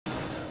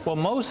Well,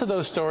 most of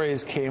those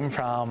stories came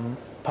from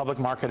public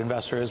market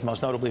investors,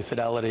 most notably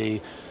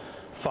Fidelity,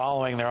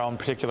 following their own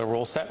particular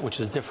rule set, which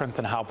is different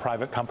than how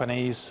private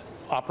companies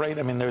operate.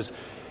 I mean,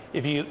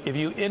 if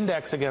you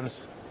index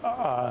against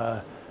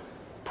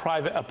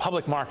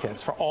public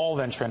markets for all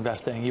venture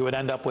investing, you would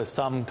end up with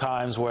some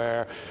times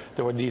where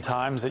there would be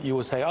times that you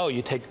would say, oh,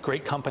 you take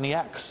great company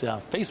X,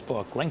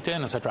 Facebook,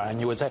 LinkedIn, et cetera,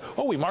 and you would say,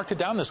 oh, we marked it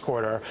down this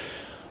quarter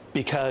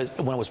because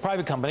when it was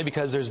private company,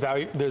 because there's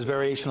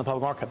variation in the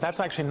public market. That's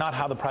actually not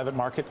how the private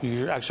market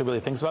usually actually really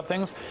thinks about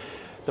things.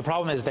 The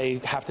problem is they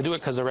have to do it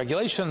because of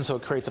regulation, so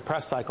it creates a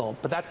press cycle.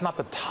 But that's not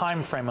the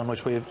time frame in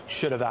which we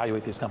should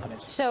evaluate these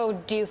companies.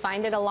 So do you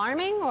find it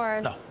alarming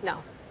or no? No.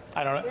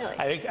 I don't. Really?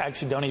 I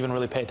actually don't even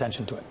really pay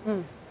attention to it.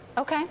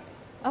 Okay.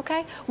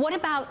 Okay. What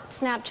about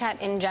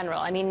Snapchat in general?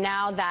 I mean,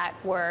 now that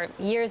we're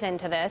years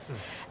into this,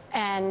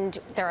 and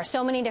there are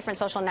so many different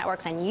social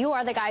networks, and you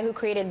are the guy who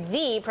created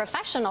the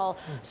professional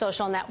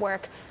social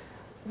network,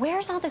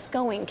 where's all this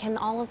going? Can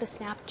all of the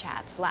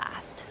Snapchats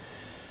last?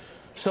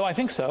 So I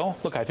think so.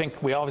 Look, I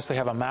think we obviously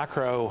have a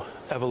macro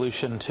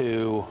evolution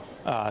to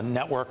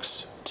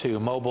networks, to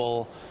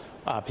mobile.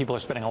 People are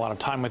spending a lot of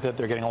time with it.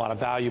 They're getting a lot of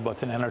value,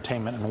 both in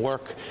entertainment and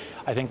work.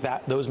 I think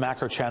that those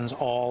macro trends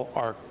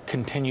all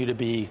continue to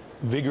be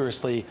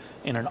vigorously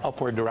in an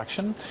upward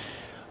direction.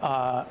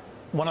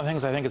 One of the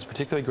things I think is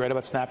particularly great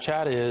about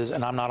Snapchat is,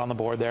 and I'm not on the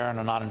board there and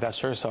I'm not an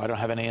investor, so I don't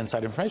have any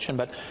inside information,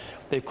 but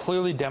they've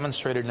clearly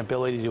demonstrated an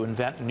ability to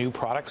invent new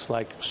products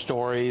like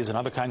stories and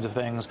other kinds of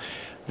things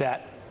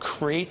that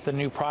create the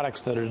new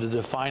products that are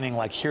defining,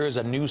 like, here's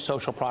a new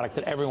social product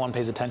that everyone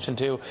pays attention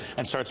to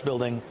and starts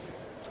building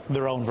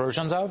their own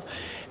versions of.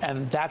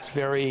 And that's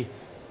very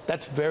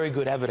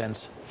good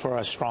evidence for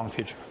a strong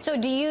future. So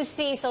do you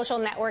see social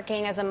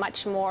networking as a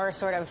much more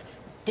sort of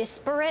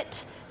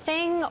disparate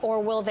thing,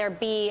 or will there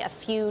be a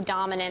few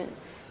dominant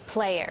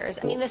players?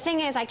 I mean, the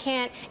thing is, I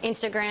can't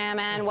Instagram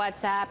and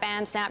WhatsApp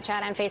and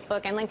Snapchat and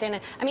Facebook and LinkedIn.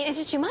 I mean, it's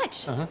just too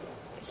much.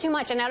 It's too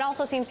much. And it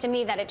also seems to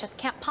me that it just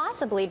can't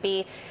possibly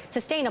be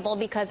sustainable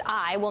because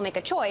I will make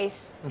a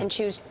choice and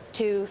choose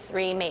 2,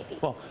 3, maybe.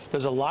 Well,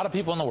 there's a lot of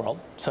people in the world.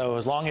 So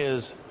as long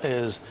as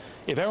if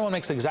everyone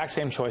makes the exact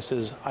same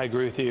choices, I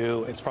agree with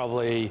you, it's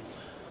probably,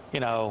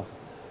 3 to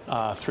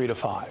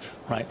 5,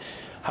 right?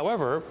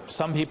 However,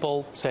 some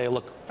people say,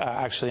 look,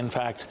 actually, in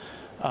fact,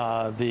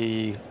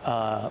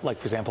 like,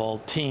 for example,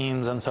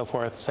 teens and so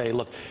forth say,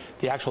 look,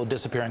 the actual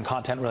disappearing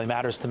content really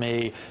matters to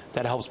me.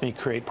 That helps me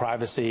create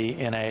privacy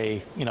in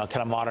a, kind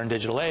of modern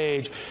digital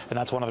age. And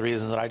that's one of the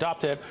reasons that I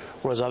adopt it.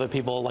 Whereas other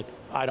people, like,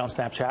 I don't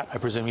Snapchat. I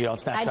presume you don't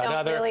Snapchat either.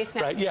 I don't really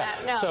Snapchat, right? Yeah.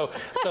 No.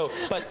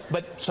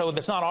 So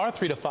that's not our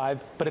 3 to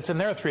 5, but it's in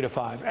their 3 to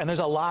 5. And there's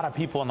a lot of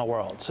people in the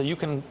world. So you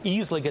can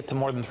easily get to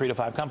more than 3 to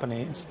 5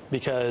 companies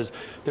because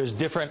there's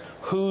different,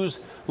 whose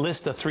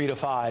list of 3 to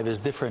 5 is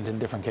different in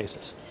different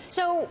cases.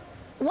 So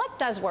what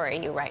does worry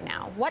you right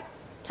now? What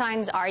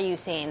signs are you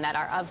seeing that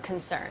are of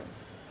concern?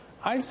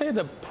 I'd say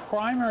the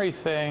primary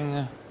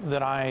thing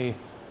that I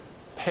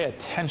pay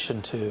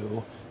attention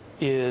to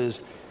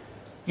is,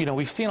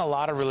 we've seen a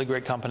lot of really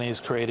great companies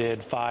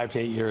created 5 to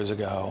 8 years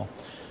ago.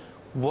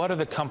 What are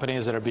the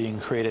companies that are being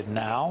created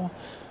now?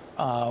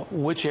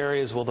 Which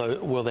areas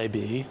will they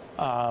be?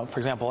 For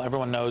example,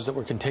 everyone knows that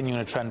we're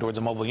continuing to trend towards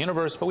a mobile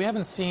universe, but we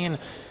haven't seen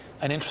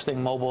an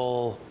interesting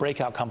mobile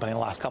breakout company in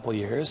the last couple of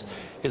years.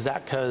 Is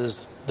that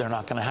because they're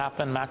not going to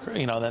happen,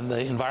 then the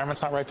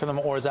environment's not right for them,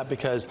 or is that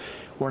because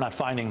we're not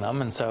finding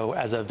them? And so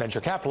as a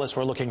venture capitalist,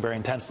 we're looking very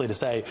intensely to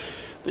say,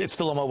 it's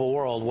still a mobile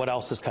world, what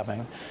else is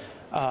coming?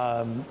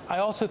 I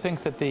also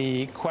think that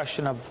the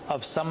question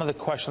of some of the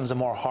questions of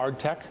more hard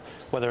tech,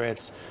 whether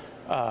it's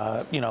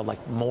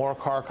like more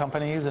car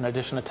companies in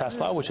addition to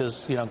Tesla, which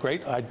is,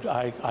 great.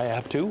 I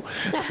have 2,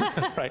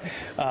 right?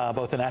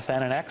 Both an S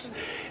and an X.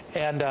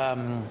 And,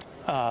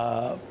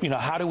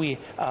 how do we,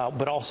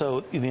 but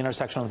also in the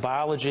intersection with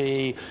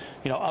biology,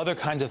 other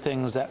kinds of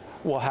things that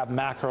will have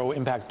macro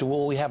impact.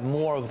 Will we have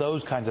more of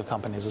those kinds of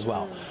companies as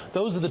well?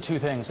 Those are the 2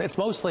 things. It's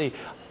mostly,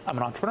 I'm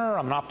an entrepreneur,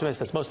 I'm an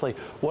optimist. It's mostly,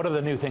 what are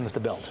the new things to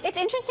build? It's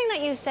interesting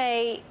that you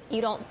say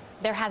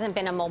there hasn't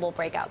been a mobile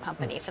breakout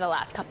company for the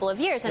last couple of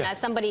years. And as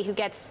somebody who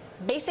gets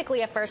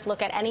basically a first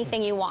look at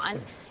anything you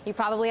want, you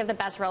probably have the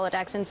best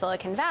Rolodex in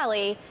Silicon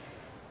Valley.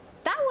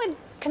 That would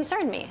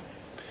concern me.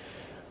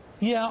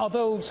 Yeah,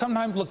 although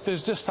sometimes, look,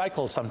 there's just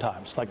cycles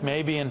sometimes. Like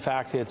maybe, in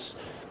fact, it's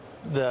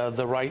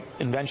the right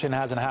invention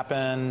hasn't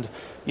happened.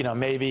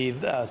 Maybe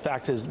the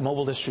fact is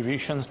mobile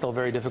distribution is still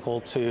very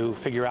difficult to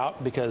figure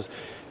out because,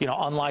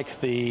 unlike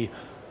the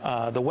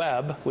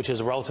web, which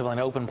is relatively an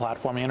open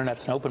platform, the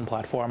internet's an open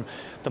platform,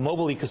 the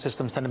mobile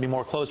ecosystems tend to be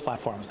more closed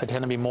platforms. They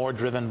tend to be more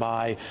driven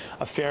by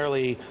a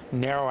fairly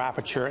narrow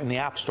aperture in the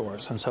app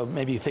stores. And so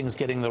maybe things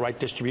getting the right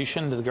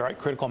distribution to the right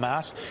critical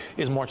mass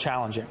is more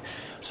challenging.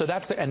 So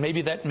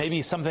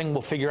maybe something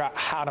will figure out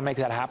how to make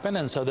that happen.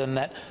 And so then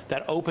that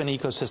open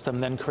ecosystem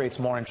then creates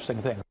more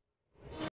interesting things.